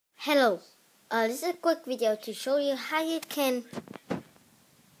Hello, this is a quick video to show you how you can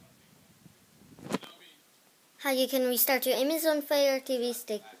restart your Amazon Fire TV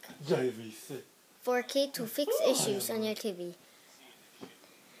Stick 4K to fix issues on your TV.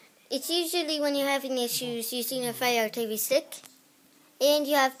 It's usually when you're having issues using your Fire TV Stick, and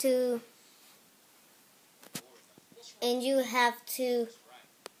you have to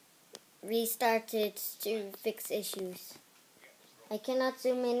restart it to fix issues. I cannot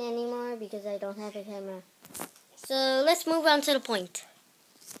zoom in anymore because I don't have a camera. So let's move on to the point.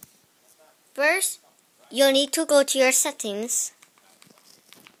 First, you'll need to go to your settings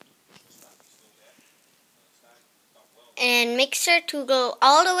and make sure to go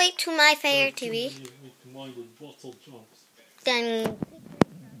all the way to My Fire TV.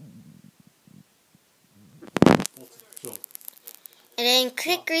 Then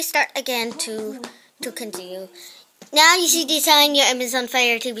click restart again to continue. Now you see the sign your Amazon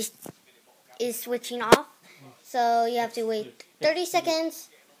Fire TV is switching off. So you have to wait 30 seconds.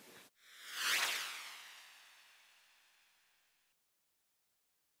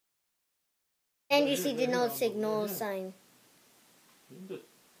 And you see the no signal sign.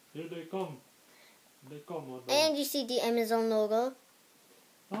 Here they come. And you see the Amazon logo.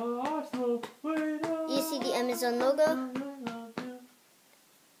 You see the Amazon logo.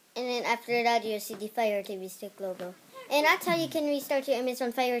 And then after that, you see the Fire TV Stick logo. And that's how you can restart your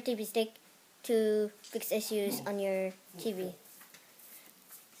Amazon Fire TV Stick to fix issues on your TV.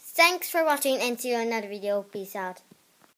 Thanks for watching and see you in another video. Peace out.